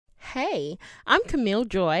Hey, I'm Camille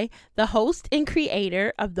Joy, the host and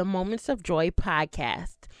creator of the Moments of Joy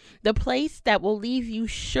podcast, the place that will leave you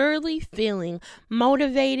surely feeling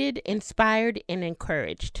motivated, inspired, and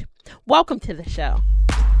encouraged. Welcome to the show.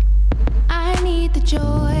 I need the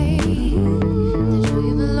joy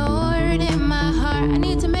of the Lord in my heart. I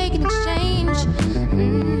need to make an exchange for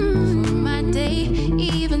my day,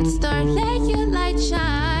 even start. Let your light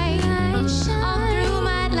shine all through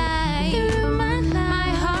my life. My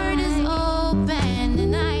heart is open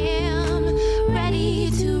and I am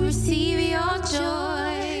ready to receive your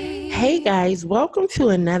joy. Hey guys, welcome to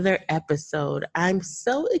another episode. I'm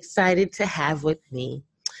so excited to have with me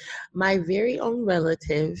my very own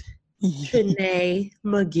relative, Trinae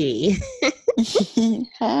McGee.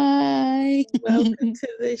 Hi. Welcome to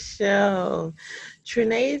the show.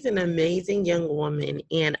 Trinae is an amazing young woman,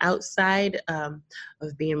 and outside of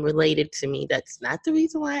being related to me, that's not the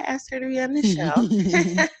reason why I asked her to be on the show,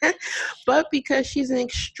 but because she's an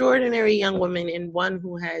extraordinary young woman and one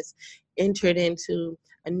who has entered into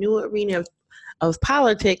a new arena of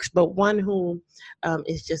politics, but one who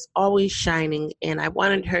is just always shining. And I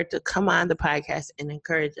wanted her to come on the podcast and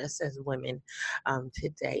encourage us as women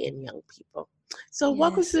today and young people. So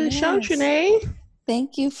welcome to the show, Trinae.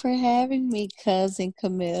 Thank you for having me, cousin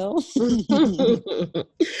Camille.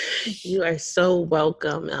 You are so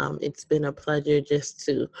welcome. It's been a pleasure just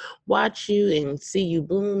to watch you and see you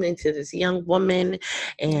bloom into this young woman.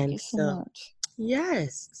 And Thank you so much.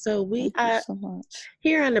 Yes. So we Thank you are so much.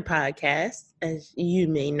 here on the podcast, as you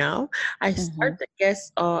may know. I start the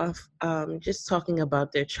guests off just talking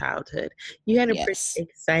about their childhood. You had a pretty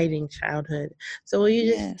exciting childhood. So will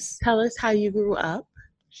you just tell us how you grew up?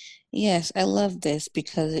 Yes, I love this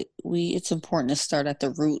because it's important to start at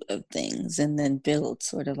the root of things and then build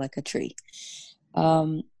sort of like a tree.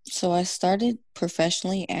 So I started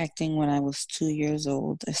professionally acting when I was 2 years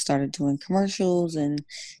old. I started doing commercials and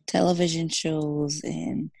television shows,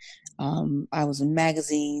 and I was in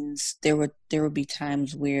magazines. There would be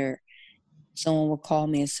times where someone would call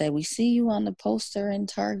me and say, "We see you on the poster in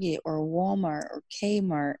Target or Walmart or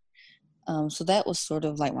Kmart." So that was sort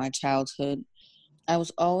of like my childhood. I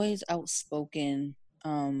was always outspoken,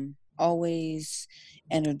 always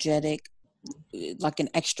energetic, like an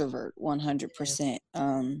extrovert, 100%.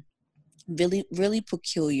 Really, really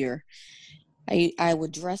peculiar. I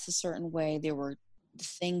would dress a certain way. There were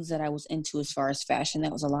things that I was into as far as fashion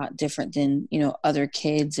that was a lot different than, other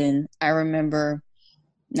kids. And I remember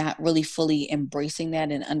not really fully embracing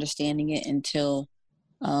that and understanding it until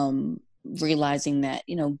realizing that,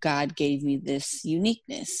 God gave me this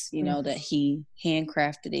uniqueness, that he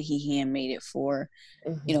handcrafted it, he handmade it for,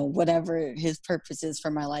 whatever his purpose is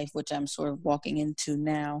for my life, which I'm sort of walking into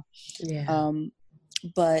now.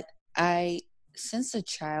 But since a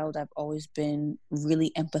child, I've always been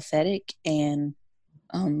really empathetic and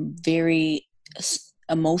very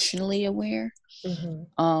emotionally aware.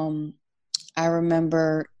 I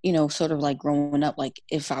remember, sort of like growing up, like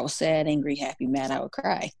if I was sad, angry, happy, mad, I would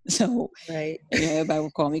cry. So everybody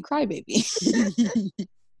would call me crybaby.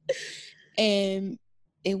 And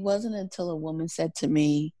it wasn't until a woman said to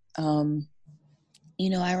me,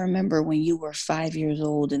 I remember when you were 5 years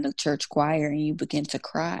old in the church choir and you began to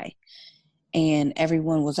cry and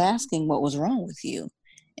everyone was asking what was wrong with you.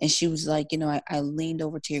 And she was like, I leaned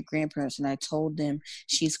over to your grandparents and I told them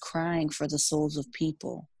she's crying for the souls of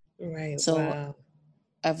people. Right. So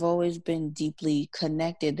I've always been deeply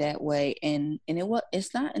connected that way. And it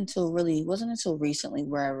wasn't until recently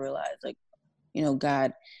where I realized, like,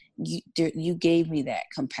 God, you gave me that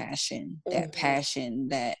compassion, that passion,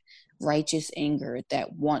 that righteous anger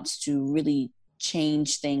that wants to really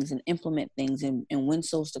change things and implement things and win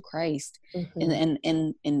souls to Christ.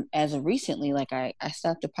 And as of recently, like I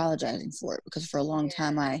stopped apologizing for it, because for a long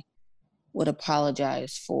time I would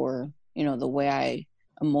apologize for, the way I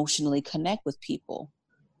emotionally connect with people,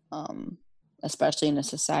 especially in a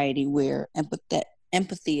society where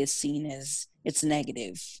empathy is seen as it's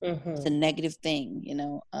negative. It's a negative thing,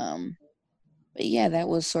 but yeah, that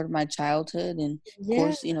was sort of my childhood. And of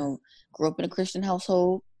course, grew up in a Christian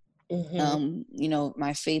household.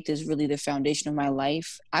 My faith is really the foundation of my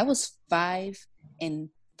life. I was 5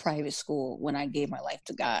 in private school when I gave my life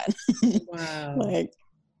to God. Wow. Like,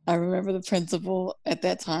 I remember the principal at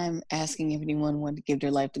that time asking if anyone wanted to give their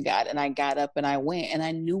life to God. And I got up and I went, and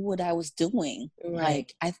I knew what I was doing. Right.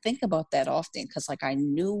 Like, I think about that often because, like, I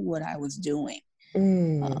knew what I was doing.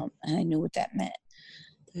 And I knew what that meant.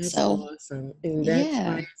 That's awesome. And that's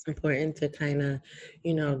why it's important to kind of,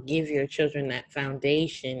 give your children that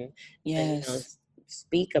foundation. Yes.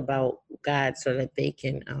 speak about God so that they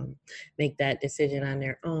can make that decision on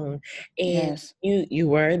their own. And Yes. you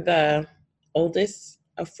were the oldest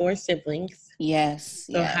of 4 siblings. Yes.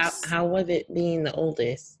 So Yes. how was it being the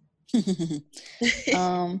oldest?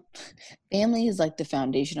 um, Family is like the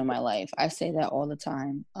foundation of my life. I say that all the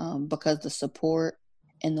time, because the support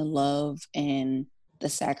and the love and the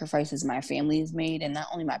sacrifices my family has made, and not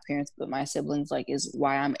only my parents but my siblings, like, is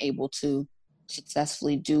why I'm able to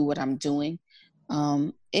successfully do what I'm doing.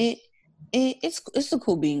 It it's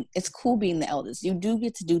cool being the eldest. You do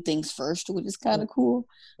get to do things first, which is kind of cool.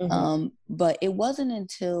 Mm-hmm. But it wasn't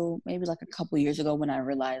until maybe like a couple years ago when I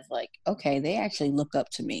realized, like, okay, they actually look up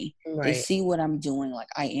to me. They Right. see what I'm doing, like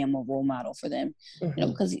I am a role model for them.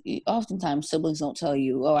 Mm-hmm. Because oftentimes siblings don't tell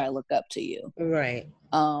you, "Oh, I look up to you." Right.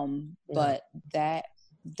 No. But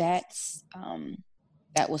that's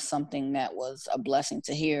that was something that was a blessing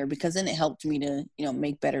to hear, because then it helped me to,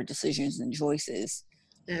 make better decisions and choices.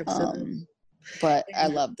 Absolutely. But I Yeah.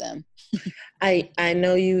 love them. I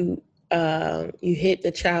know you you hit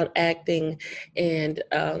the child acting, and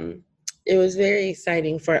it was very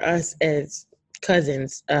exciting for us as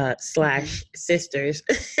cousins slash sisters.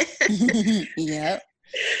 Yep.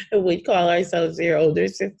 We call ourselves your older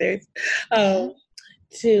sisters. Yeah.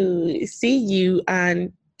 To see you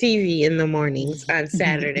on TV in the mornings on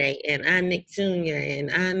Saturday and on Nick Jr.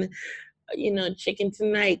 and on Chicken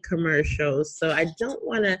Tonight commercials. So I don't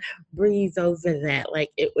want to breeze over that like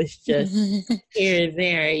it was just here and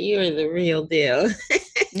there. You're the real deal.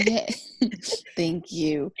 Yeah. Thank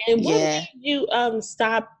you. And what Yeah. made you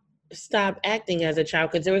stop acting as a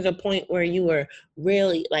child? Because there was a point where you were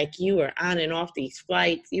really, like, you were on and off these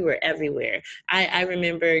flights. You were everywhere. I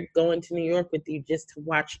remember going to New York with you just to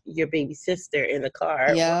watch your baby sister in the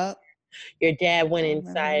car. Yeah. Your dad went I remember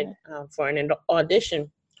inside that. for an audition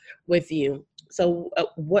with you. So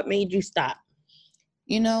what made you stop?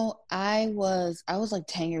 I was like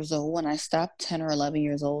 10 years old when I stopped, 10 or 11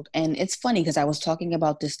 years old. And it's funny because I was talking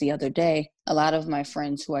about this the other day. A lot of my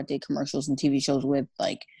friends who I did commercials and TV shows with,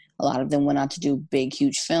 like, a lot of them went on to do big,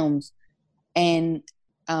 huge films. And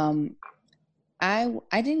um, I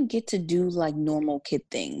didn't get to do like normal kid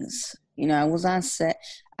things. I was on set.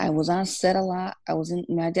 I was on set a lot.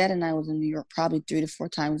 My dad and I was in New York probably 3 to 4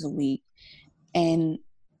 times a week. And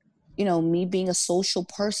me being a social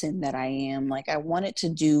person that I am, like, I wanted to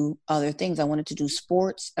do other things. I wanted to do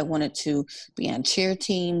sports. I wanted to be on cheer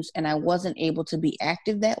teams, and I wasn't able to be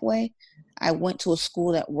active that way. I went to a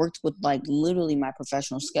school that worked with, like, literally my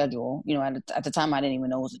professional schedule. At the time I didn't even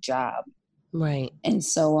know it was a job. Right. And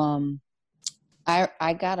so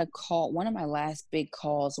I got a call. One of my last big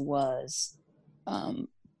calls was,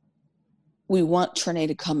 we want Trinae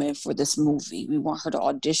to come in for this movie. We want her to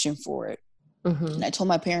audition for it. Mm-hmm. And I told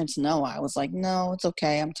my parents no. I was like, no, it's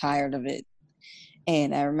okay. I'm tired of it.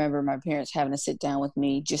 And I remember my parents having to sit down with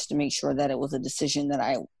me just to make sure that it was a decision that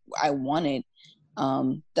I wanted,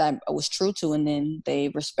 that I was true to, and then they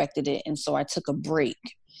respected it. And so I took a break.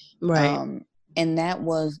 Right. And that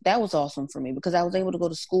was awesome for me, because I was able to go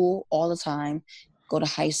to school all the time, go to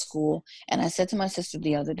high school. And I said to my sister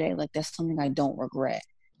the other day, like, that's something I don't regret.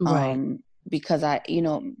 Right. Because I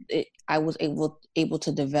was able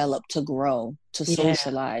to develop, to grow, to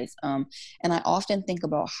socialize. And I often think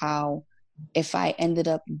about how, if I ended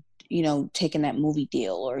up, taking that movie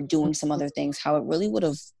deal or doing some other things, how it really would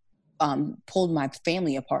have pulled my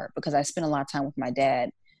family apart, because I spent a lot of time with my dad.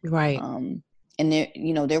 Right. And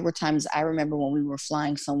there were times I remember when we were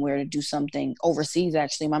flying somewhere to do something overseas.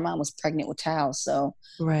 Actually, my mom was pregnant with Tao, so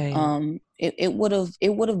right. It would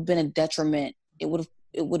have been a detriment. It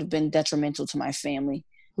would have been detrimental to my family.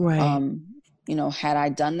 Right. Had I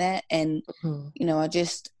done that. And Mm-hmm.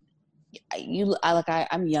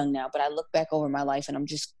 I'm young now, but I look back over my life and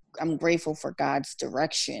I'm grateful for God's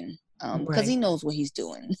direction, because He knows what He's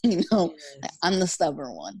doing. Yes. I'm the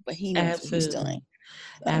stubborn one, but He knows what He's doing.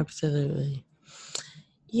 So. Absolutely.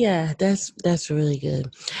 Yeah, that's really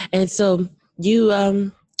good. And so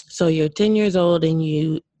you so you're 10 years old and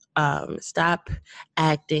you stop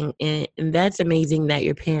acting, and that's amazing that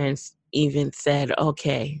your parents even said,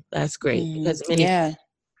 okay, that's great, because many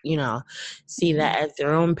see that as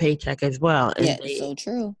their own paycheck as well, and so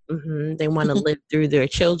true. They want to live through their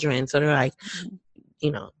children, so they're like,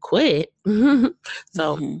 quit.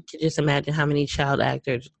 So you can just imagine how many child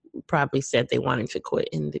actors probably said they wanted to quit,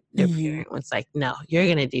 and their parent was like, no, you're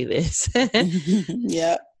gonna do this.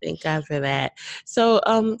 Yeah. Thank God for that. So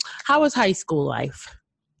how was high school life?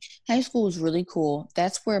 High school was really cool.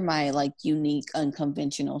 That's where my, like, unique,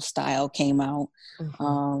 unconventional style came out.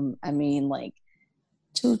 I mean, like,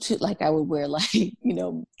 like, I would wear, like,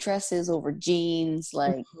 dresses over jeans,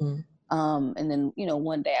 like, And then,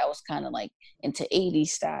 one day I was kind of like into 80s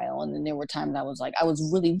style. And then there were times I was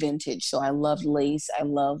really vintage. So I loved lace. I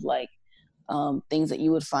love like things that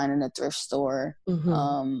you would find in a thrift store.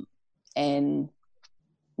 Mm-hmm. And,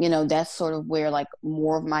 that's sort of where like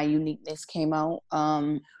more of my uniqueness came out.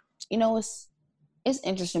 It's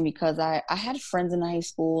interesting because I had friends in high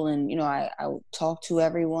school and, I would talk to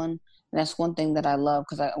everyone. And that's one thing that I love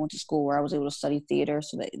because I went to school where I was able to study theater.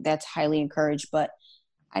 So that's highly encouraged. But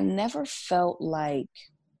I never felt like,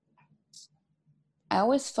 I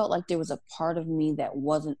always felt like there was a part of me that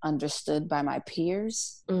wasn't understood by my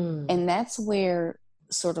peers. And that's where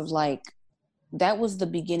sort of like, that was the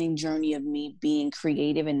beginning journey of me being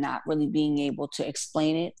creative and not really being able to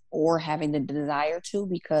explain it or having the desire to,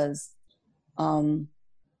 because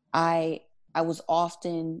I was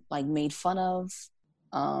often like made fun of.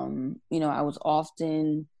 I was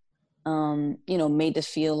often made to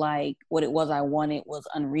feel like what it was I wanted was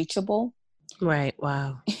unreachable. Right.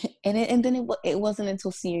 Wow. And then it wasn't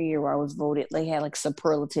until senior year where I was voted. They had like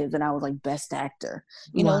superlatives, and I was like best actor.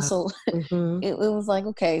 Wow. So Mm-hmm. it was like,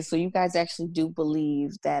 okay, so you guys actually do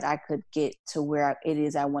believe that I could get to where it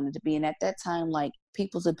is I wanted to be. And at that time, like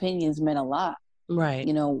people's opinions meant a lot. Right.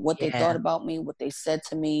 What they thought Yeah. about me, what they said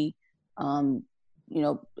to me,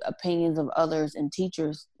 opinions of others and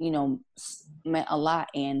teachers, meant a lot.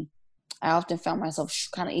 And I often found myself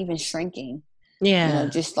kind of even shrinking, Yeah.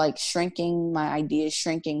 just like shrinking my ideas,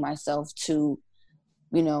 shrinking myself to,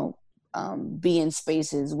 be in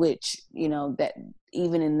spaces, which, that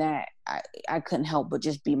even in that, I couldn't help but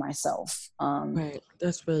just be myself. Right.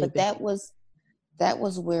 That's really But big. that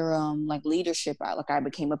was where like leadership, I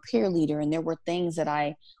became a peer leader, and there were things that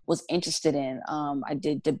I was interested in. I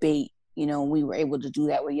did debate, we were able to do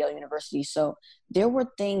that with Yale University. So there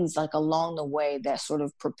were things like along the way that sort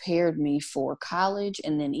of prepared me for college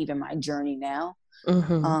and then even my journey now.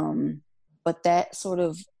 Mm-hmm. But that sort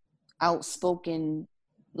of outspoken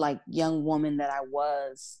like young woman that I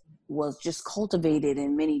was just cultivated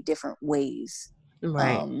in many different ways.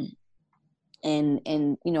 Right. um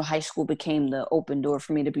and high school became the open door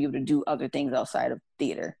for me to be able to do other things outside of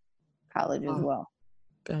theater, college as Oh, well.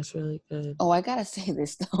 that's really good. Oh, I gotta say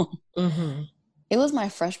this though. Mm-hmm. It was my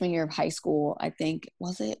freshman year of high school, I think,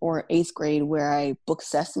 was it, or eighth grade, where I booked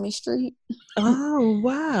Sesame Street. Oh,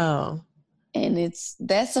 wow. And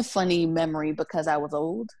that's a funny memory because I was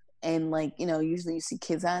old, and like, usually you see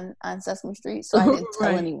kids on Sesame Street. So I didn't tell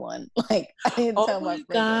Right. anyone. Like I didn't Oh tell my my friends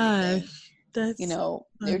or anything. gosh. That's so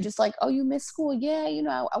They're funny. just like, "Oh, you missed school." Yeah,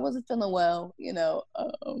 I wasn't feeling well,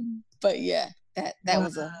 but yeah, that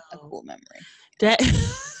was a Wow. cool memory. That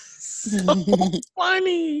so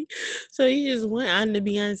funny. So you just went on to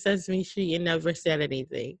be on Sesame Street and never said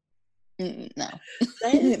anything. No,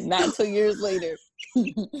 That is not so until years later. and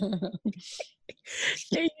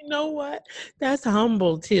you know what? That's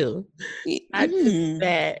humble too. Not just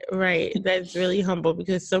that, right? That's really humble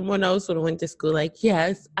because someone else would have went to school like,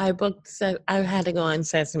 yes, I had to go on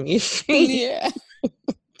Sesame Street, Yeah,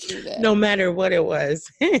 true that. no matter what it was.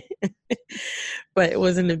 But it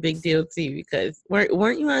wasn't a big deal to you because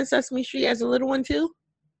weren't you on Sesame Street as a little one too?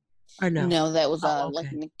 Or no? No, that was Oh, like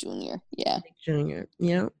okay. Nick Jr. Yeah. Junior.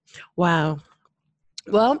 Yeah. Wow.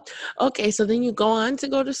 Well, okay, so then you go on to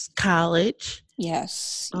go to college.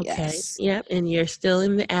 Yes. Okay. Yes. Yep. And you're still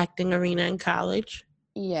in the acting arena in college.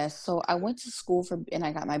 Yes. So I went to school and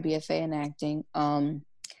I got my BFA in acting.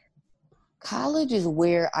 College is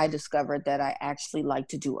where I discovered that I actually like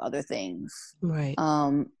to do other things. Right.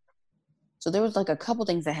 So there was like a couple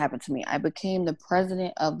things that happened to me. I became the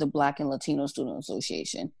president of the Black and Latino Student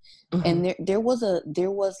Association, Mm-hmm. and there was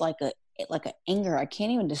like a anger. I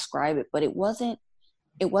can't even describe it, but it wasn't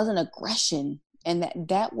aggression, and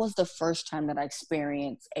that was the first time that I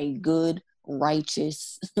experienced a good,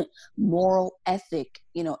 righteous, moral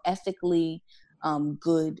ethically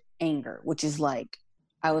good anger, which is like,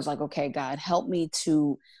 I was like, okay, God, help me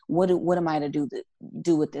to what am I to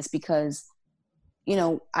do with this? Because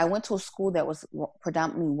I went to a school that was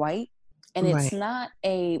predominantly white, and it's Right. not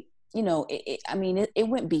a it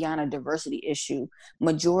went beyond a diversity issue.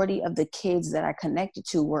 Majority of the kids that I connected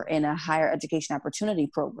to were in a higher education opportunity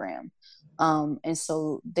program, and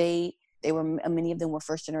so they were, many of them were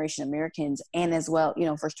first generation Americans, and as well,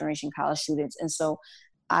 first generation college students. And so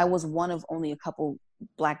I was one of only a couple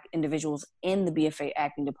Black individuals in the BFA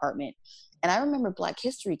acting department. And I remember Black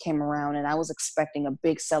History came around, and I was expecting a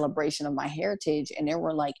big celebration of my heritage, and there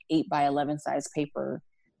were like 8x11 size paper,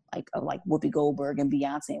 like Whoopi Goldberg and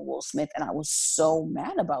Beyonce and Will Smith, and I was so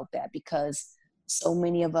mad about that because so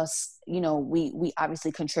many of us, we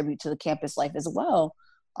obviously contribute to the campus life as well,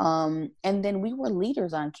 And then we were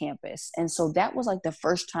leaders on campus. And so that was like the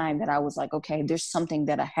first time that I was like, okay, there's something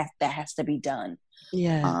that that has to be done.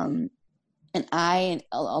 Yeah. And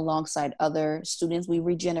alongside other students, we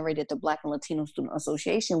regenerated the Black and Latino Student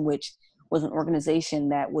Association, which was an organization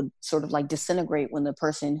that would sort of like disintegrate when the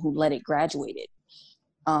person who led it graduated.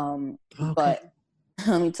 Okay. But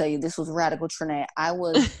let me tell you, this was radical, Trinae. I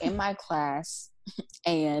was in my class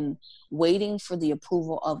and waiting for the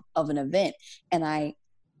approval of an event. And I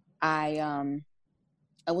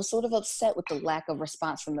was sort of upset with the lack of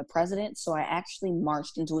response from the president. So I actually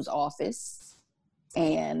marched into his office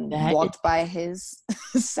and walked by his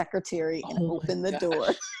secretary and opened the door.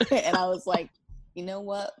 And I was like, you know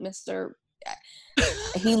what, Mr.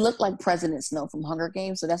 He looked like President Snow from Hunger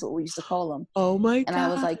Games. So that's what we used to call him. Oh my God. And I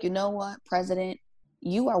was like, you know what, President,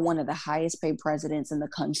 you are one of the highest paid presidents in the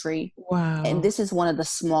country. Wow. And this is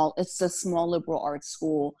it's a small liberal arts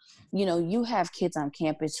school. You know, you have kids on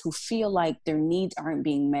campus who feel like their needs aren't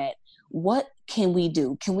being met. What can we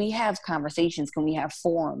do? Can we have conversations? Can we have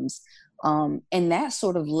forums? And that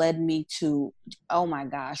sort of led me to, oh my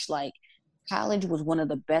gosh, like college was one of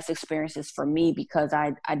the best experiences for me because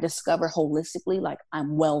I discovered holistically, like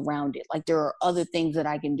I'm well-rounded. Like there are other things that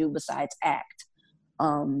I can do besides act.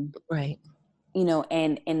 Right. You know,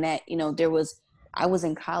 and that, you know, I was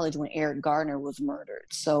in college when Eric Gardner was murdered.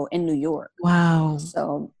 So in New York. Wow.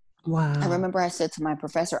 So wow. I remember I said to my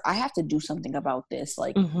professor, I have to do something about this.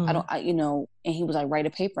 Like, you know, and he was like, write a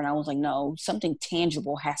paper. And I was like, no, something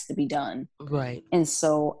tangible has to be done. Right. And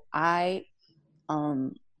so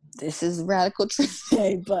this is radical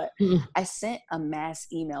today, but I sent a mass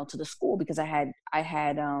email to the school because I had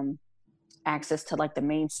access to like the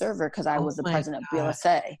main server because I was the president of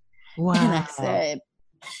BLSA. Wow. And I said,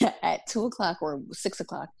 at 2:00 or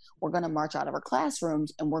 6:00, we're going to march out of our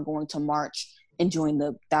classrooms and we're going to march and join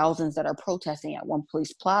the thousands that are protesting at One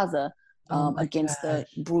Police Plaza against the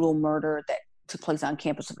brutal murder that took place on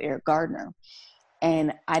campus of Eric Gardner.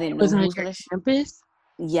 And I didn't know who was going to campus.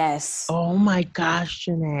 Yes. Oh my gosh,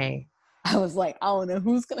 Janae. I was like, I don't know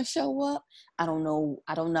who's going to show up. I don't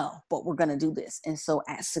know, but we're going to do this. And so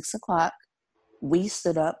at 6:00, we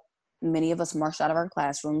stood up. Many of us marched out of our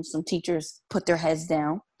classrooms. Some teachers put their heads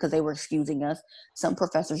down because they were excusing us. Some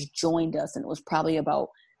professors joined us, and it was probably about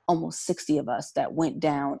almost 60 of us that went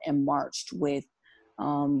down and marched with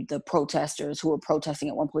the protesters who were protesting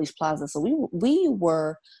at One Police Plaza. So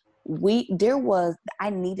I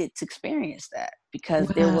needed to experience that because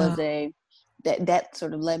there was that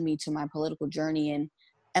sort of led me to my political journey.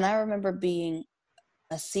 And I remember being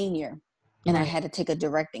a senior and I had to take a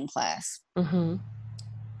directing class.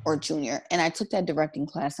 Or junior. And I took that directing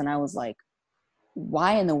class and I was like,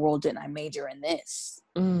 why in the world didn't I major in this?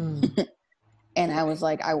 And I was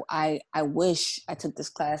like, I wish I took this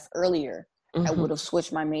class earlier. I would have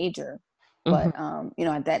switched my major. But, you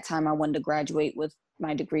know, at that time I wanted to graduate with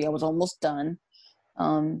my degree. I was almost done.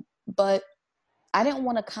 But I didn't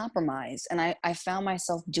want to compromise. And I found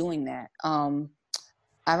myself doing that.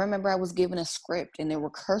 I remember I was given a script and there were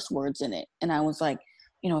curse words in it. And I was like,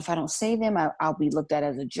 you know, if I don't say them, I'll be looked at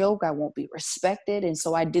as a joke. I won't be respected. And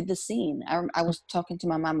so I did the scene. I was talking to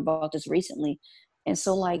my mom about this recently. And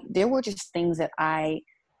so like, there were just things that I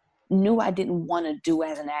knew I didn't want to do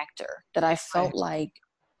as an actor that I felt like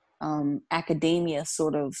academia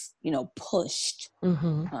sort of, you know, pushed,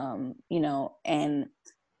 you know, and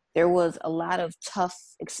there was a lot of tough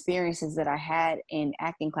experiences that I had in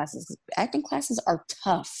acting classes. Acting classes are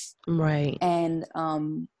tough. Right. And,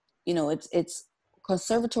 you know, it's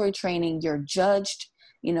conservatory training. You're judged.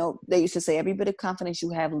 You know, they used to say every bit of confidence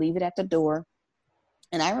you have, leave it at the door.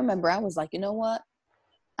 And I remember I was like, you know what?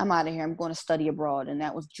 I'm out of here. I'm going to study abroad. And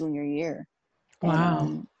that was junior year. Wow.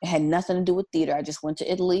 And, it had nothing to do with theater. I just went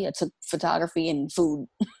to Italy. I took photography and food,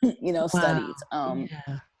 you know, studies.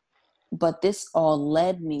 But this all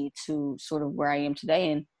led me to sort of where I am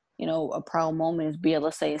today. And, you know, a proud moment is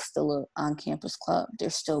BLSA is still an on-campus club. They're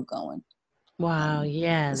still going. Wow.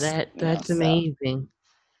 Yeah, that's amazing.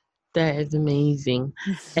 That is amazing.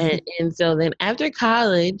 And so then after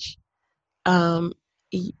college,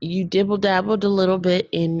 you dibble-dabbled a little bit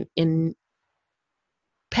in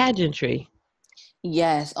pageantry.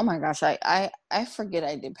 Yes. Oh my gosh. I forget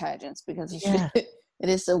I did pageants because it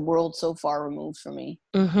is a world so far removed for me.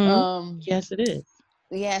 Yes, it is.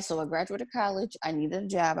 Yeah. So I graduated college. I needed a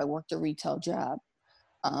job. I worked a retail job.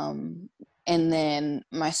 And then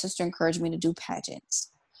my sister encouraged me to do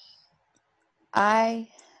pageants.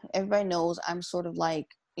 Everybody knows I'm sort of like,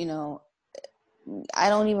 you know, I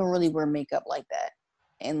don't even really wear makeup like that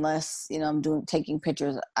unless, you know, I'm taking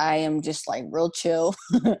pictures. I am just like real chill.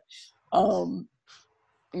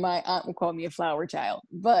 my aunt would call me a flower child,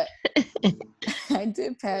 but I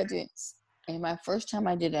did pageants. And my first time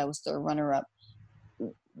I did it, I was the runner up.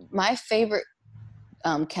 My favorite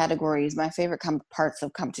categories, my favorite parts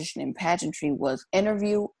of competition in pageantry was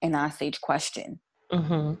interview and onstage question.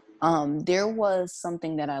 Mm-hmm. There was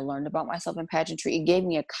something that I learned about myself in pageantry. It gave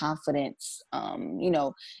me a confidence,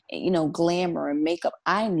 glamour and makeup.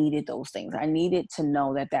 I needed those things. I needed to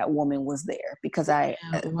know that that woman was there because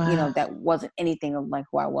Wow. that wasn't anything of like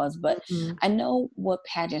who I was, but Mm-hmm. I know what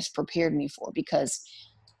pageants prepared me for because,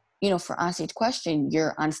 for onstage question,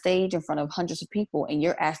 you're on stage in front of hundreds of people and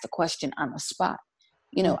you're asked a question on the spot.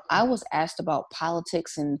 I was asked about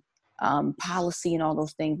politics and policy and all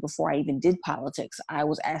those things before I even did politics. I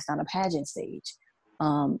was asked on a pageant stage.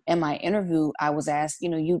 In my interview, I was asked,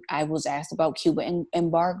 I was asked about Cuba and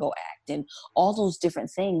Embargo Act and all those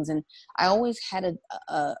different things. And I always had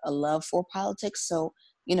a love for politics. So,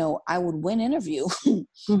 I would win interview. I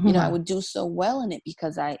Mm-hmm. would do so well in it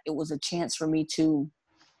because it was a chance for me to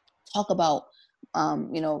talk about,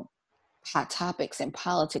 hot topics and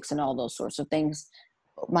politics and all those sorts of things.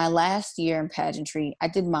 My last year in pageantry, I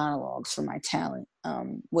did monologues for my talent,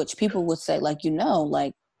 which people would say, like,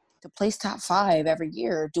 to place top 5 every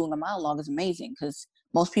year doing a monologue is amazing because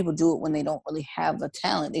most people do it when they don't really have the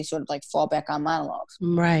talent. They sort of like fall back on monologues.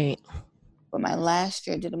 Right. But my last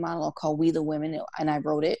year, I did a monologue called We the Women, and I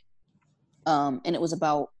wrote it. And it was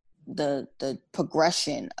about the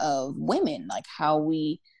progression of women, like how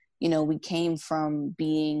we came from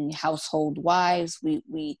being household wives.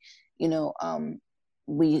 We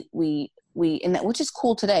and that, which is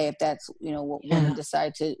cool today if that's what women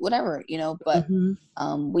decide to whatever, but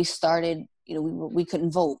Mm-hmm. we started, we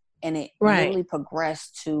couldn't vote, and it Right. literally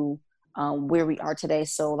progressed to where we are today.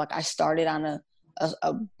 So like I started on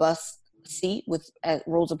a bus seat at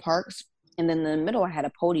Rosa Parks, and then in the middle I had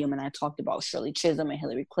a podium and I talked about Shirley Chisholm and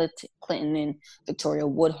Hillary Clinton and Victoria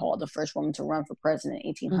Woodhull, the first woman to run for president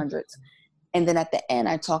in the 1800s. And then at the end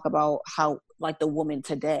I talk about how like the woman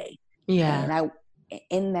today. Yeah. And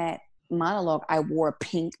in that monologue, I wore a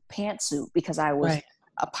pink pantsuit because I was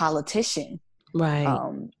a politician. Right.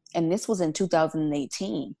 And this was in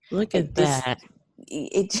 2018. Look at that.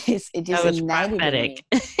 It just That was ignited in me. prophetic.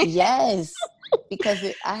 Yes, because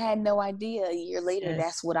I had no idea a year later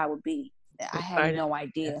that's what I would be. I It's had part no of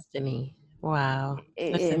idea. destiny. Wow.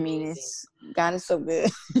 I mean, God is so good.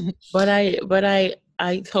 But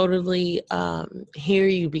I totally hear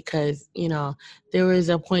you because there was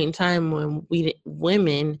a point in time when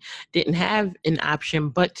women didn't have an option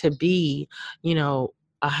but to be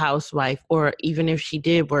a housewife, or even if she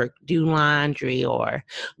did work, do laundry or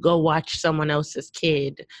go watch someone else's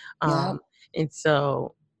kid. Yeah. And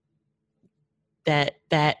so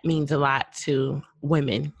that means a lot to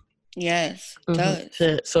women. Yes, it does.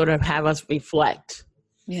 To sort of have us reflect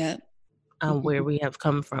on where we have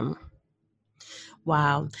come from.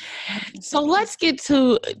 Wow. So let's get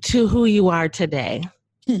to who you are today.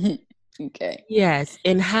 Okay. Yes.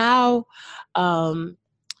 And how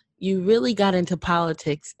you really got into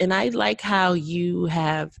politics. And I like how you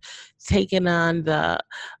have taken on the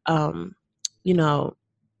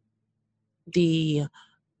the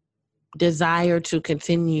desire to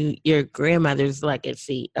continue your grandmother's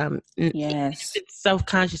legacy. Yes.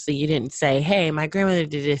 Self-consciously, you didn't say, hey, my grandmother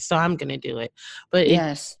did this, so I'm going to do it. But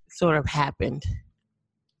it sort of happened.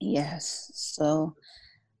 Yes. So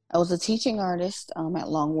I was a teaching artist at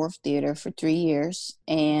Long Wharf Theater for 3 years.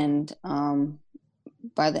 And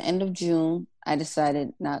by the end of June, I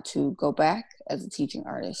decided not to go back as a teaching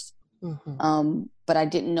artist. But I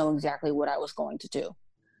didn't know exactly what I was going to do.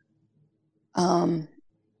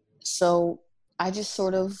 So I just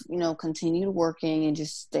sort of, continued working and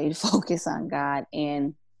just stayed focused on God.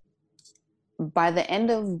 And by the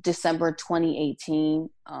end of December 2018,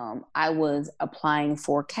 I was applying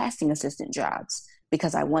for casting assistant jobs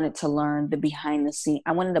because I wanted to learn the behind the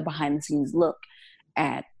scenes look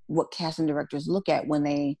at what casting directors look at when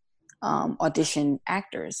they audition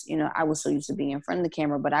actors. I was so used to being in front of the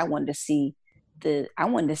camera, but I wanted to see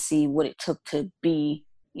what it took to be,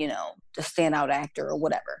 the standout actor or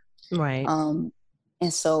whatever. Right.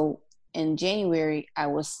 And so in January, I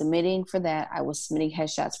was submitting for that. I was submitting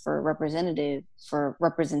headshots for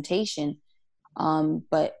representation.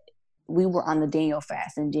 But we were on the Daniel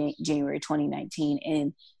fast in January 2019.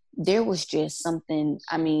 And there was just something,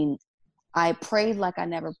 I prayed like I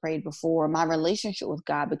never prayed before. My relationship with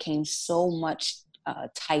God became so much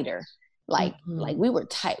tighter. Like we were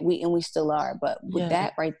tight, we still are. But with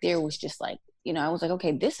that right there was just like I was like,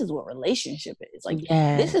 okay, this is what relationship is. Like, this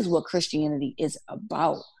Yes. is what Christianity is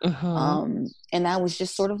about. And I was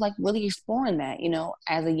just sort of like really exploring that,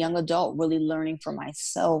 as a young adult, really learning for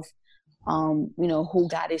myself, who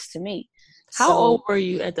God is to me. How old were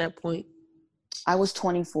you at that point? I was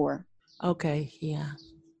 24. Okay. Yeah.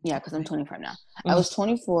 Yeah, because I'm 25 now. I was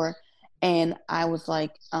 24, and I was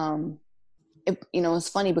like, it's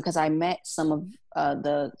funny because I met some of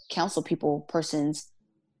the council persons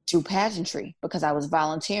through pageantry because I was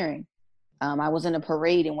volunteering. I was in a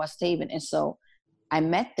parade in West Haven, and so I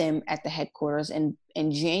met them at the headquarters. And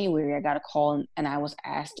in January, I got a call, and I was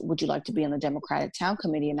asked, "Would you like to be on the Democratic Town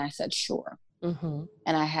Committee?" And I said, "Sure." And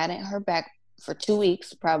I hadn't heard back for 2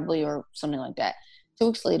 weeks, probably, or something like that. 2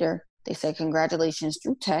 weeks later, they said, "Congratulations,"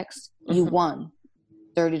 through text. You won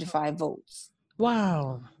 30-5 votes.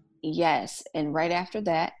 Wow. Yes. And right after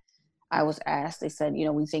that, I was asked, they said,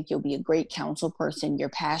 "We think you'll be a great council person. You're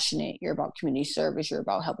passionate. You're about community service. You're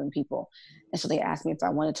about helping people." And so they asked me if I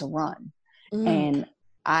wanted to run. And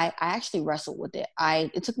I actually wrestled with it.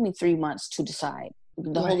 It took me 3 months to decide.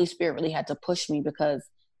 The Holy Spirit really had to push me because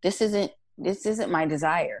this isn't my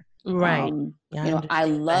desire. Right. I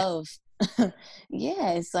love,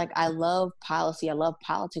 it's like, I love policy. I love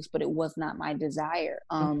politics, but it was not my desire.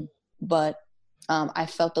 But I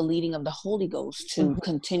felt the leading of the Holy Ghost to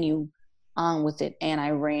continue on with it. And I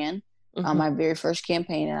ran my very first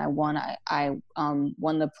campaign, and I won. I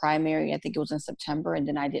won the primary. I think it was in September, and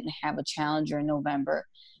then I didn't have a challenger in November,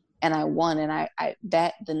 and I won. And I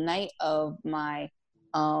the night of my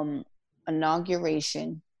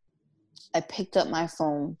inauguration, I picked up my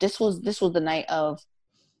phone. This was the night of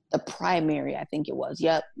the primary, I think it was.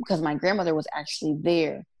 Yep, because my grandmother was actually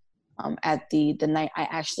there at the night I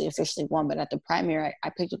actually officially won. But at the primary, I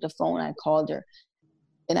picked up the phone, I called her,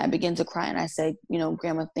 and I began to cry, and I said,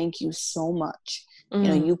 "Grandma, thank you so much.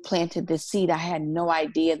 You planted this seed. I had no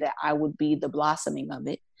idea that I would be the blossoming of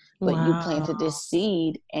it, but you planted this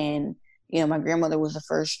seed." And my grandmother was the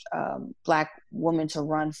first Black woman to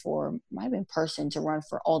run for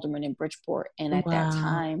alderman in Bridgeport. And at that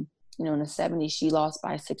time, in the 70s, she lost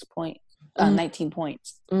by 19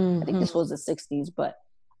 points. I think this was the 60s, but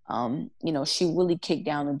she really kicked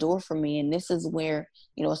down the door for me. And this is where,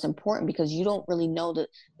 it's important, because you don't really know that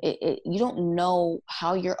you don't know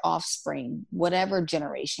how your offspring, whatever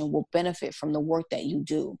generation, will benefit from the work that you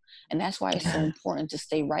do. And that's why it's so important to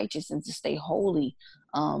stay righteous and to stay holy,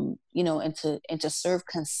 and to serve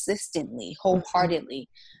consistently, wholeheartedly,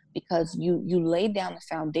 because you lay down the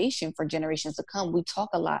foundation for generations to come. We talk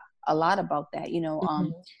a lot about that,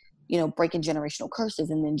 breaking generational curses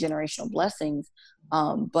and then generational blessings.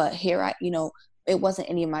 But here it wasn't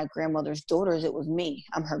any of my grandmother's daughters. It was me.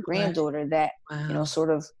 I'm her granddaughter that, sort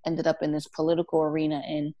of ended up in this political arena.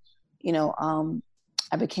 And,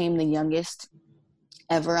 I became the youngest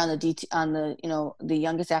ever on the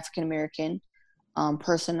youngest African-American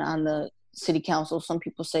person on the city council. Some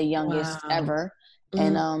people say youngest ever.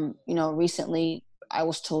 And, recently I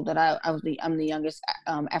was told that I'm the youngest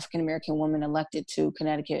African-American woman elected to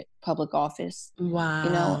Connecticut public office.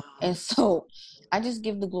 Wow. And so I just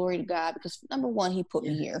give the glory to God, because number one, he put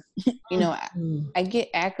me here. I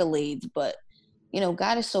get accolades, but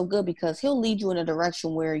God is so good, because he'll lead you in a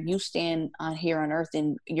direction where you stand here on earth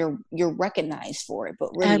and you're recognized for it,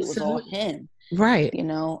 but really it was all him. Right.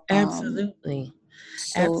 Absolutely.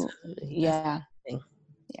 So, Absolutely. Yeah.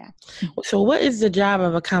 So what is the job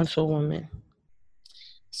of a councilwoman?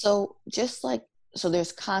 So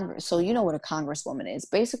there's Congress. So you know what a congresswoman is.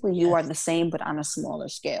 Basically, you are the same, but on a smaller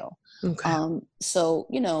scale. Okay. So,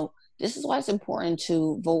 this is why it's important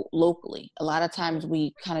to vote locally. A lot of times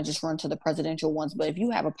we kind of just run to the presidential ones, but if you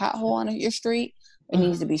have a pothole on your street, it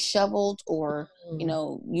needs to be shoveled, or,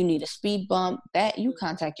 you need a speed bump, that you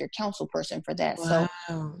contact your council person for that. Wow.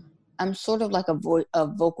 So I'm sort of like a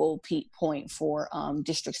vocal point for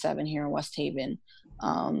District 7 here in West Haven,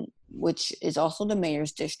 which is also the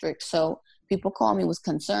mayor's district. So people call me with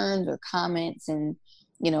concerns or comments. And,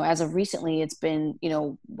 as of recently, it's been,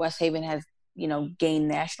 West Haven has, gained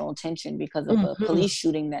national attention because of a police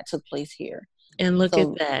shooting that took place here. And look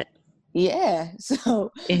at that. Yeah.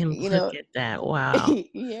 So, And look at that. Wow.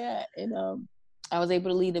 Yeah. And I was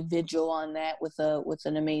able to lead a vigil on that with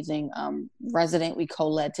an amazing resident we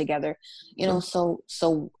co-led together. So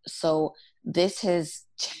this has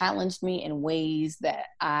challenged me in ways that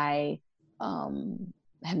I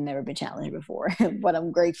have never been challenged before, but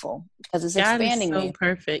I'm grateful because it's God is expanding so me.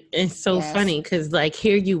 perfect. It's so Yes. funny because, like,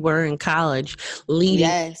 here you were in college leading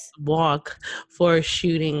Yes. walk for a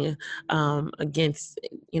shooting against,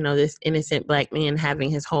 this innocent Black man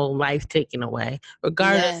having his whole life taken away,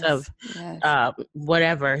 regardless Yes. of Yes.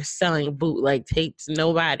 whatever, selling bootleg tapes.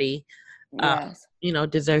 Nobody, Yes.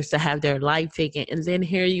 deserves to have their life taken. And then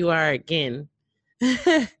here you are again,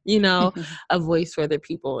 a voice for the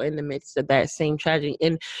people in the midst of that same tragedy.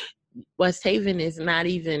 And West Haven is not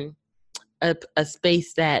even a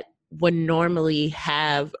space that would normally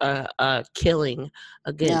have a killing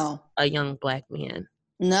against No. a young Black man.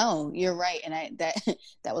 No, you're right, and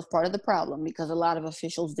that was part of the problem because a lot of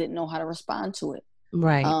officials didn't know how to respond to it.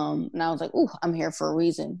 Right. And I was like, "Ooh, I'm here for a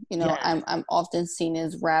reason." Yes. I'm often seen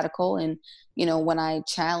as radical, and when I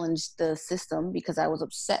challenged the system because I was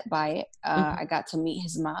upset by it, I got to meet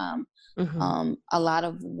his mom. A lot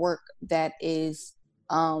of work that is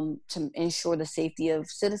to ensure the safety of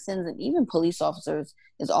citizens and even police officers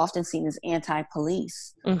is often seen as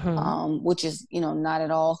anti-police, which is not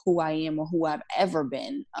at all who I am or who I've ever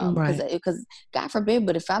been. Right. Because God forbid,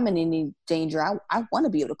 but if I'm in any danger, I want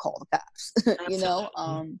to be able to call the cops.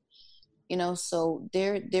 So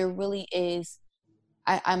there really is.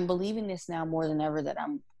 I'm believing this now more than ever that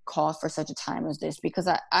I'm called for such a time as this because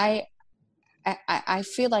I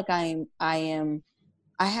feel like I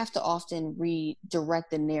have to often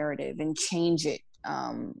redirect the narrative and change it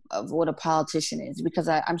of what a politician is because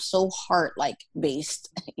I'm so heart based.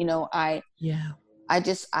 I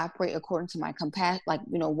just operate according to my compassion,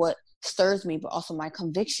 what stirs me, but also my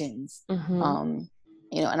convictions.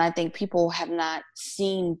 And I think people have not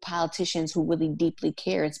seen politicians who really deeply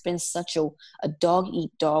care. It's been such a dog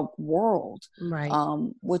eat dog world, Right.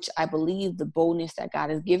 Which I believe the boldness that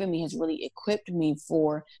God has given me has really equipped me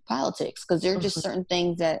for politics because there are just certain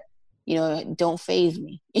things that, don't faze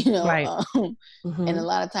me, Right. And a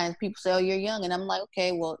lot of times people say, "Oh, you're young." And I'm like,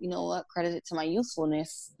 okay, well, you know what? Credit it to my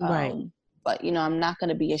youthfulness. Right. But, I'm not going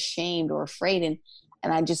to be ashamed or afraid.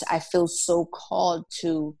 And I feel so called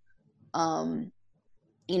to,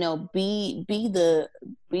 be the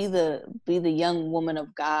young woman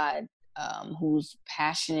of God, who's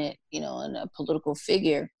passionate, and a political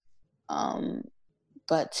figure,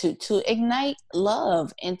 but to ignite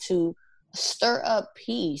love and to stir up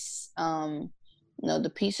peace,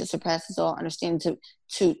 the peace that surpasses all understanding,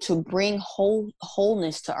 to bring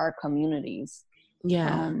wholeness to our communities.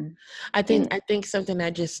 Yeah. I think something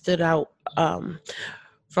that just stood out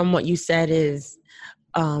from what you said is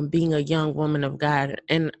being a young woman of God.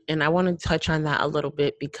 And I want to touch on that a little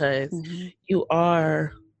bit because you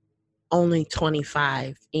are only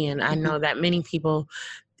 25. And I know that many people,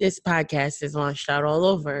 this podcast is launched out all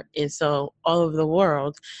over. And so all over the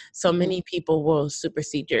world. So many people will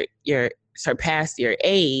surpass your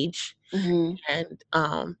age. And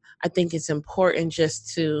I think it's important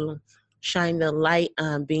just to shine the light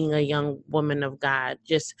on being a young woman of God,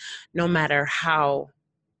 just no matter how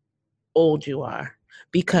old you are.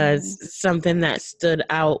 Because something that stood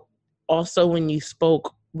out also when you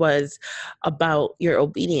spoke was about your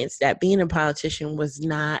obedience, that being a politician was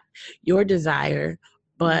not your desire,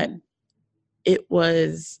 but it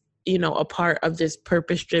was, a part of this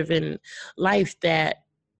purpose-driven life that,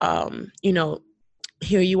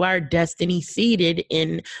 here you are, destiny seated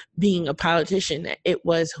in being a politician. It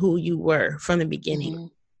was who you were from the beginning.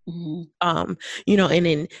 And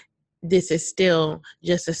then this is still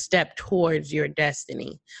just a step towards your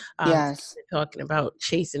destiny. Yes. We're talking about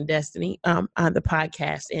chasing destiny on the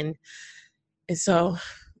podcast. And so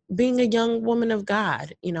being a young woman of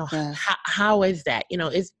God, how is that?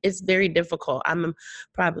 It's very difficult. I'm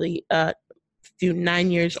probably a few 9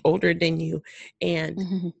 years older than you.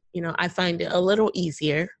 And, I find it a little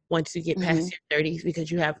easier once you get past your 30s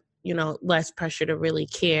because you have, less pressure to really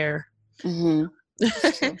care. A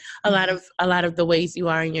lot of the ways you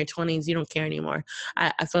are in your 20s, you don't care anymore.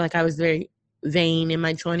 I feel like I was very vain in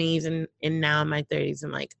my 20s and now in my 30s,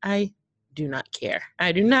 I'm like, I do not care.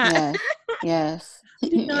 I do not. Yes.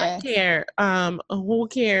 Do not care. Who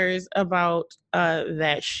cares about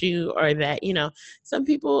that shoe or that, some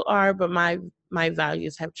people are, but my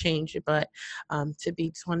values have changed. But to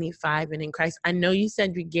be 25 and in Christ, I know you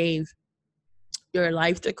said you gave your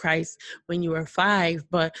life to Christ when you were 5,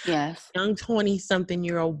 but young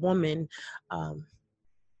 20-something-year-old woman,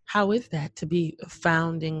 how is that to be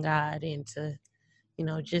found in God and to,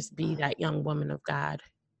 just be that young woman of God?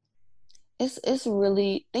 It's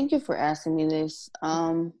really, thank you for asking me this.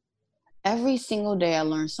 Every single day I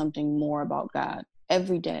learn something more about God.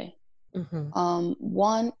 Every day.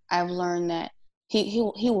 One, I've learned that he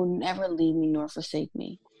will never leave me nor forsake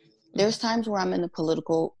me. There's times where I'm in the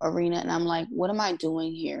political arena and I'm like, what am I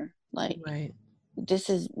doing here? Like, Right. this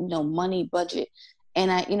is, money, budget. And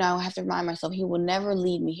I have to remind myself, he will never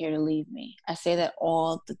lead me here to leave me. I say that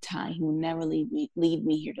all the time. He will never lead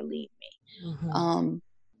me here to leave me. Mm-hmm.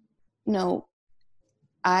 You know,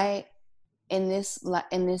 I, in this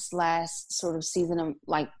last sort of season of,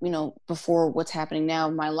 like, before what's happening now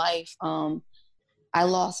in my life, I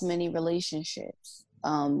lost many relationships,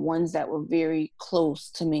 ones that were very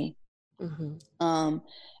close to me. Mm-hmm. And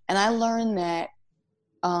I learned that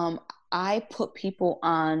I put people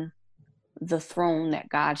on the throne that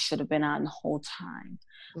God should have been on the whole time.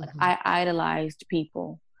 Like, Mm-hmm. I idolized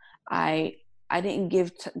people. I didn't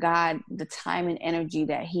give God the time and energy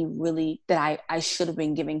that I should have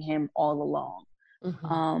been giving him all along.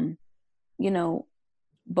 Mm-hmm.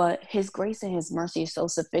 But his grace and his mercy is so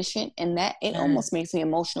sufficient, and that it Yes. almost makes me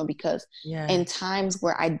emotional, because in Yes. times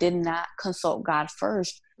where I did not consult God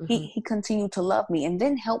first, Mm-hmm. he continued to love me and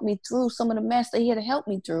then help me through some of the mess that he had to help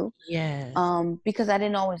me through. Yes. Because I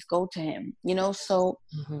didn't always go to him, so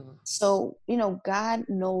Mm-hmm. God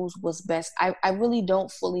knows what's best. I really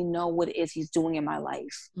don't fully know what it is he's doing in my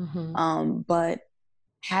life. Mm-hmm. But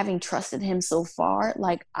having trusted him so far,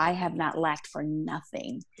 like, I have not lacked for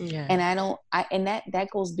nothing. Yeah. And and that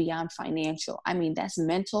goes beyond financial. I mean, that's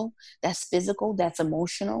mental, that's physical, that's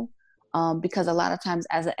emotional. Because a lot of times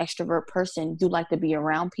as an extrovert person, you like to be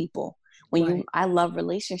around people. Right. I love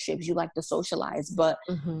relationships, you like to socialize. But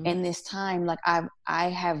Mm-hmm. in this time, like, I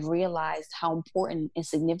have realized how important and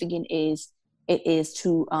significant it is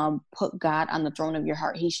to put God on the throne of your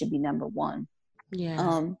heart. He should be number one.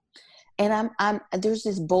 Yeah. And there's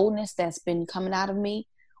this boldness that's been coming out of me,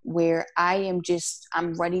 where I'm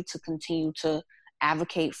ready to continue to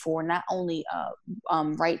advocate for not only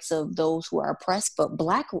rights of those who are oppressed, but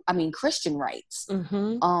Christian rights.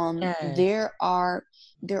 Mm-hmm. Yes.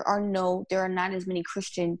 There are not as many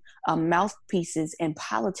Christian mouthpieces in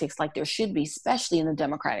politics like there should be, especially in the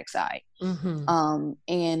Democratic side. Mm-hmm.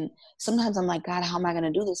 And sometimes I'm like, God, how am I going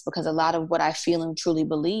to do this? Because a lot of what I feel and truly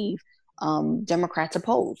believe, Democrats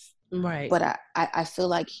oppose. Right. But I feel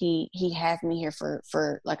like he has me here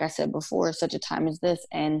for, like I said before, such a time as this.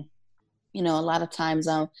 And a lot of times,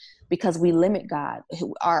 because we limit God,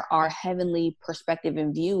 our heavenly perspective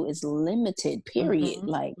and view is limited, period. Mm-hmm.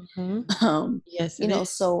 Like, Mm-hmm. Yes, it is.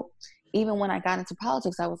 so even when I got into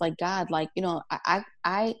politics, I was like, God, like,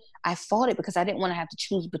 I fought it because I didn't want to have to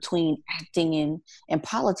choose between acting and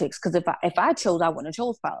politics. Because if I chose, I wouldn't have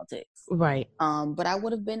chose politics. Right. But I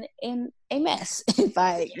would have been in a mess if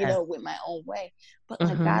I, went my own way. But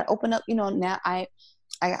like, Mm-hmm. God opened up, now I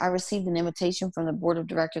received an invitation from the board of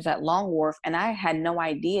directors at Long Wharf, and I had no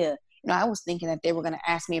idea. I was thinking that they were going to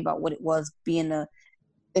ask me about what it was being an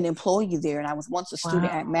employee there. And I was once a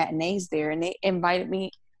student at Matinees there, and they invited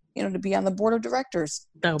me, to be on the board of directors.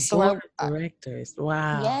 The board of directors.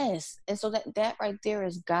 Wow. Yes. And so that right there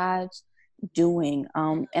is God's doing.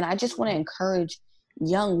 And I just want to encourage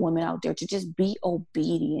young women out there to just be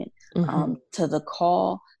obedient to the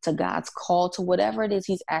call, to God's call, to whatever it is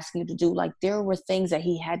he's asking you to do. Like, there were things that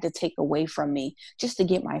he had to take away from me just to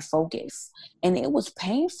get my focus. And it was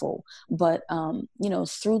painful, but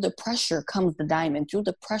through the pressure comes the diamond. Through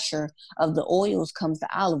the pressure of the oils comes the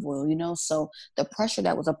olive oil, so the pressure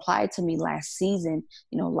that was applied to me last season,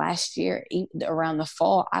 last year, around the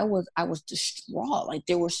fall, I was distraught. Like,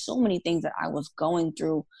 there were so many things that I was going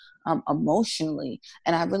through emotionally,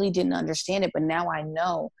 and I really didn't understand it. But now I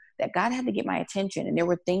know that God had to get my attention, and there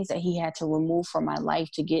were things that he had to remove from my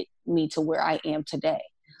life to get me to where I am today.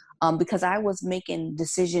 Because I was making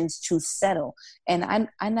decisions to settle. And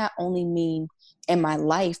I not only mean in my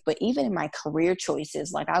life, but even in my career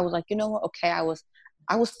choices. Like, I was like, what? Okay, I was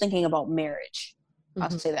thinking about marriage. Mm-hmm.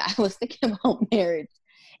 I'll say that. I was thinking about marriage.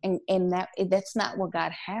 And that's not what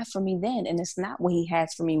God had for me then. And it's not what he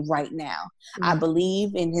has for me right now. Mm-hmm. I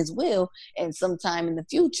believe in his will, and sometime in the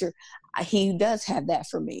future, he does have that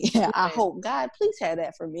for me. Right. I hope, God, please have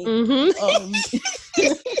that for me. Mm-hmm.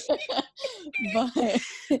 But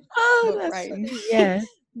right, yeah.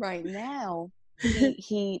 Right now,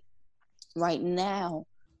 right now,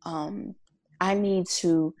 I need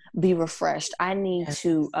to be refreshed. I need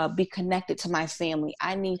to be connected to my family.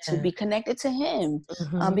 I need to be connected to him,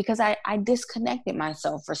 because I disconnected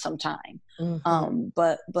myself for some time.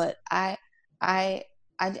 But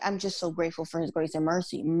I'm just so grateful for his grace and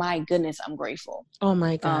mercy. My goodness, I'm grateful. Oh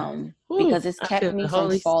my God. Because it's kept me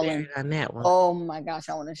from falling. On that one. Oh my gosh,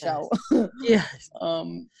 I want to shout. Yes.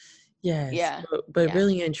 Yes, Yeah. but Yeah.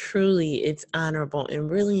 really and truly, it's honorable, and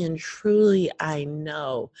really and truly, I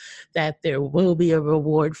know that there will be a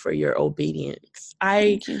reward for your obedience. I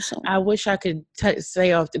Thank you so I wish I could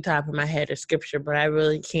say off the top of my head a scripture, but I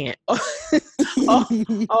really can't. all,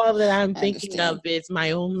 much. all that I'm I thinking of understand. is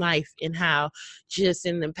my own life and how just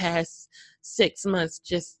in the past 6 months,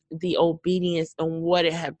 just the obedience and what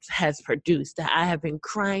it has produced. That I have been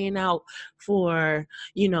crying out for,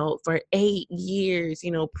 for 8 years,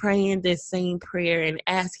 praying this same prayer and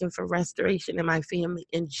asking for restoration in my family.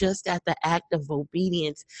 And just at the act of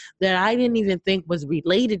obedience that I didn't even think was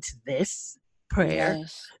related to this prayer,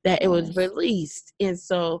 Yes. that it was Yes. released. And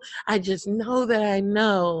so I just know that I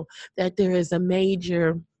know that there is a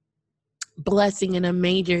major blessing and a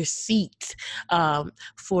major seat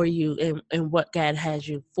for you and what God has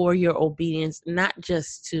you for your obedience, not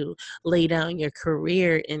just to lay down your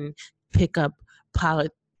career and pick up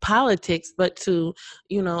politics, but to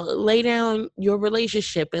lay down your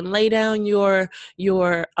relationship and lay down your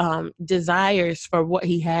desires for what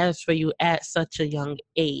He has for you at such a young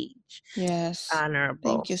age. Yes. Honorable,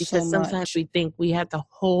 Thank you so because sometimes much. we think we have to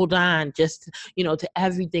hold on just to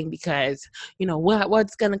everything because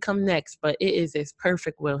what's gonna come next, but it is His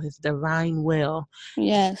perfect will, His divine will.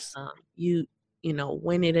 Yes.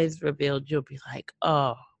 When it is revealed, you'll be like,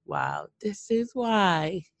 oh wow, this is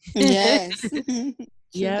why. Yes. True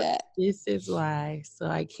Yep, that. this is why. So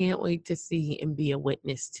I can't wait to see and be a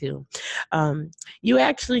witness to. Um, you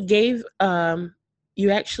actually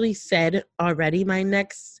said already my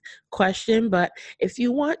next question, but if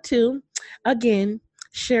you want to, again,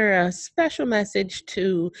 share a special message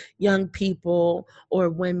to young people or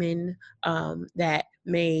women that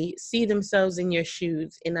may see themselves in your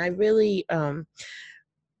shoes. And I really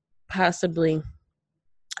possibly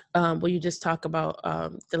will you just talk about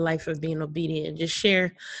the life of being obedient and just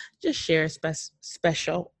share a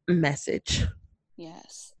special message.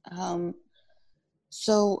 Yes.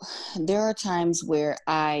 So there are times where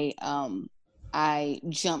I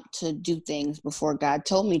jump to do things before God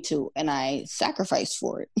told me to, and I sacrifice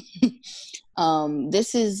for it.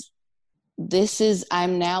 This is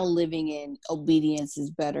I'm now living in obedience is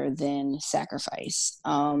better than sacrifice.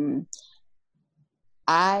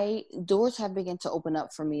 I Doors have begun to open up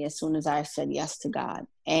for me as soon as I said yes to God.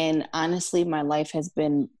 And honestly, my life has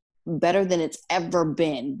been better than it's ever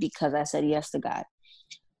been because I said yes to God.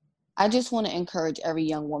 I just want to encourage every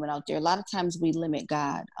young woman out there. A lot of times we limit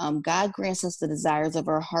God. God grants us the desires of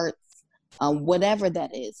our hearts, whatever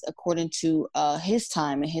that is, according to His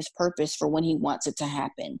time and His purpose for when He wants it to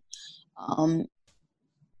happen. Um,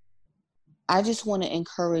 I just want to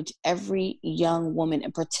encourage every young woman,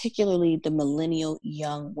 and particularly the millennial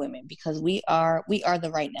young women, because we are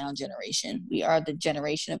the right now generation. We are the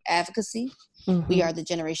generation of advocacy. We Mm-hmm. are the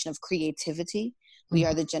generation of creativity. We are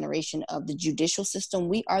Mm-hmm. the generation of the judicial system.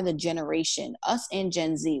 We are the generation, us and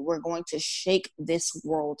Gen Z, we're going to shake this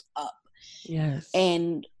world up. Yes.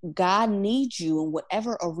 And God needs you in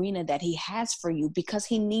whatever arena that He has for you because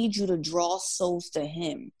He needs you to draw souls to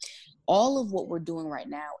Him. All of what we're doing right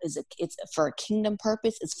now it's for a kingdom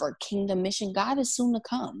purpose. It's for a kingdom mission. God is soon to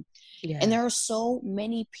come. And Yeah. there are so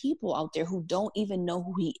many people out there who don't even know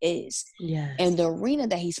who He is. And Yes. the arena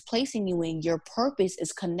that He's placing you in, your purpose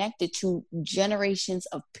is connected to generations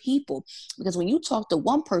of people. Because when you talk to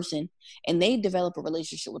one person and they develop a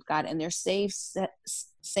relationship with God and they're saved,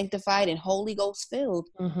 sanctified, and Holy Ghost filled,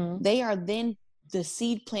 Mm-hmm. they are then the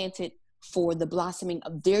seed planted for the blossoming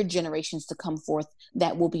of their generations to come forth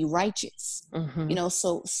that will be righteous. Mm-hmm.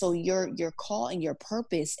 So your call and your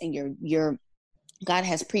purpose and your God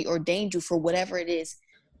has preordained you for whatever it is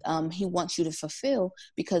He wants you to fulfill,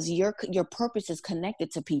 because your purpose is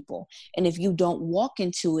connected to people, and if you don't walk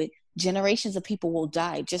into it, generations of people will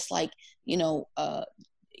die. Just like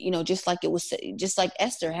just like it was, just like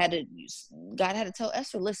Esther had to. God had to tell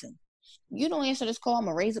Esther, listen, you don't answer this call, I'm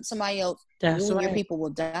gonna raise up somebody else, and you That's and your right. people will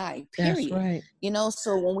die. That's Period. right.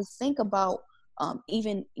 So when we think about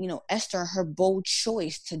even Esther, her bold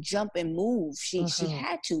choice to jump and move, she Mm-hmm.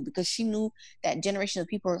 had to, because she knew that generation of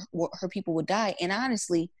people, her people would die. And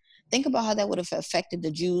honestly, think about how that would have affected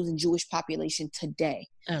the Jews and Jewish population today.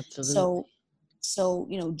 Absolutely. So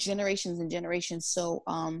generations and generations. So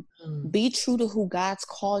Mm. be true to who God's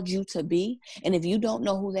called you to be. And if you don't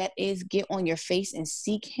know who that is, get on your face and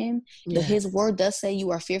seek Him. His Yes. word does say you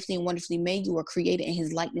are fearfully and wonderfully made. You are created in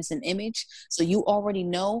His likeness and image. So you already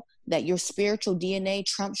know that your spiritual DNA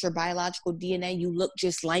trumps your biological DNA. You look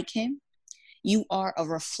just like Him. You are a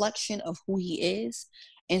reflection of who He is.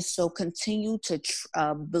 And so continue to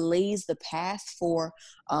blaze the path for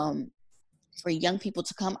for young people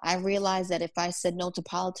to come. I realized that if I said no to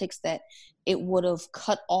politics, that it would have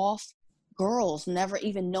cut off girls never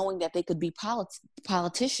even knowing that they could be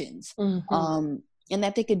politicians, Mm-hmm. and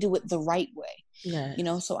that they could do it the right way. Yes. You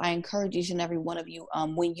know, so I encourage each and every one of you,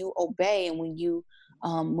 when you obey and when you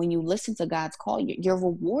listen to God's call, you're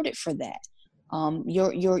rewarded for that.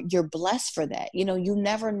 You're blessed for that. You know, you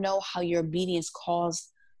never know how your obedience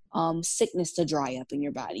caused sickness to dry up in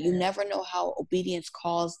your body. You never know how obedience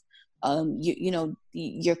caused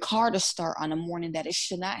your car to start on a morning that it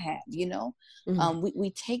should not have. You know,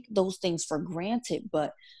 we take those things for granted,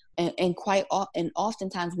 but and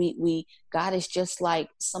oftentimes we God is just like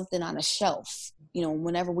something on a shelf. You know,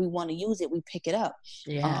 whenever we want to use it, we pick it up.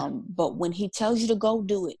 Yeah. But when he tells you to go,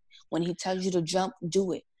 do it. When he tells you to jump,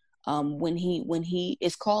 do it. When he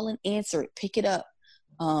is calling, answer it, pick it up,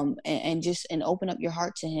 and open up your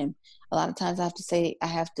heart to him. A lot of times I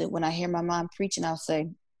have to, when I hear my mom preaching, I'll say,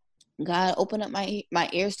 God, open up my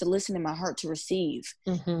ears to listen and my heart to receive,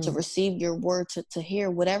 to receive your word, to hear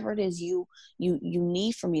whatever it is you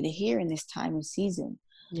need for me to hear in this time and season.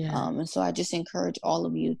 Yeah. And so I just encourage all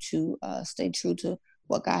of you to stay true to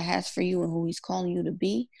what God has for you and who he's calling you to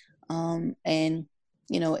be. And,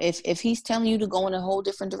 you know, if he's telling you to go in a whole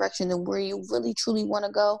different direction than where you really, truly want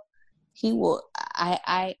to go, he will.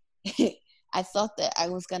 I thought that I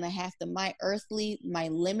was going to have to, my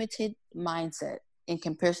limited mindset in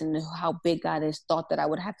comparison to how big God is, thought that I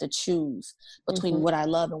would have to choose between what I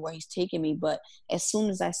love and where he's taking me. But as soon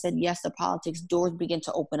as I said yes to politics, doors begin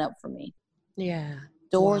to open up for me. Yeah.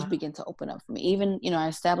 Doors begin to open up for me. Even, you know, I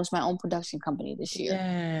established my own production company this year.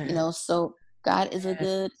 Yeah. You know, so God is a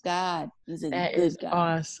good God. He's a that good is God.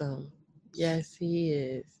 Awesome. Yes, he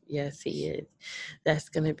is. Yes, he is. That's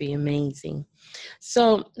going to be amazing.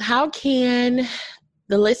 So how can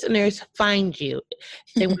the listeners find you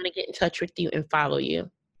if they want to get in touch with you and follow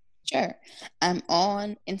you? Sure. I'm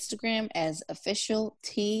on Instagram as official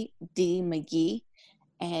TD McGee,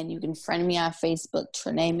 and you can friend me on Facebook,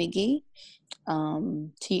 Trenee McGee,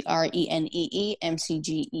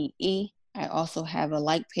 TreneeMcgee. I also have a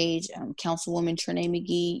like page, Councilwoman Trenee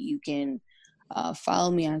McGee. You can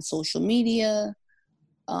follow me on social media.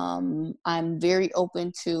 I'm very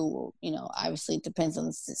open to, you know, obviously it depends on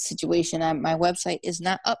the situation. My website is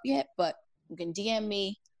not up yet, but you can DM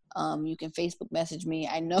me. You can Facebook message me.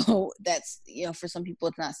 I know that's, you know, for some people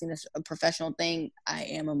it's not seen as a professional thing. I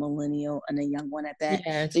am a millennial and a young one at that.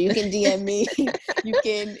 Yes. So you can DM me. you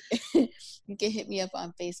can hit me up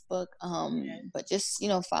on Facebook. But just, you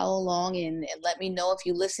know, follow along and let me know if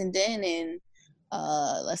you listened in, and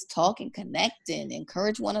let's talk and connect and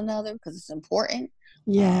encourage one another, because it's important.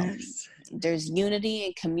 Yes. There's unity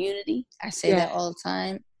and community. I say that all the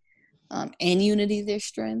time. And unity, their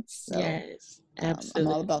strengths. So, yes, absolutely. I'm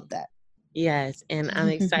all about that. Yes, and I'm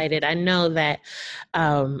excited. I know that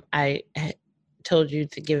I told you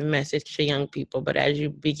to give a message to young people, but as you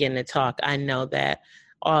begin to talk, I know that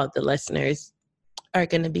all the listeners are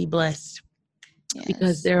going to be blessed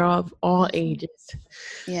because they're of all ages.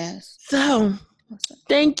 Yes. So,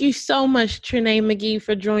 thank you so much, Trenee McGee,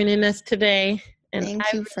 for joining us today. And thank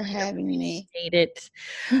you for having me. It.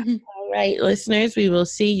 All right, listeners, we will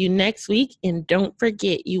see you next week. And don't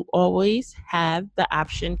forget, you always have the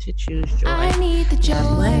option to choose joy. I need the joy.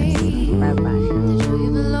 Bye-bye.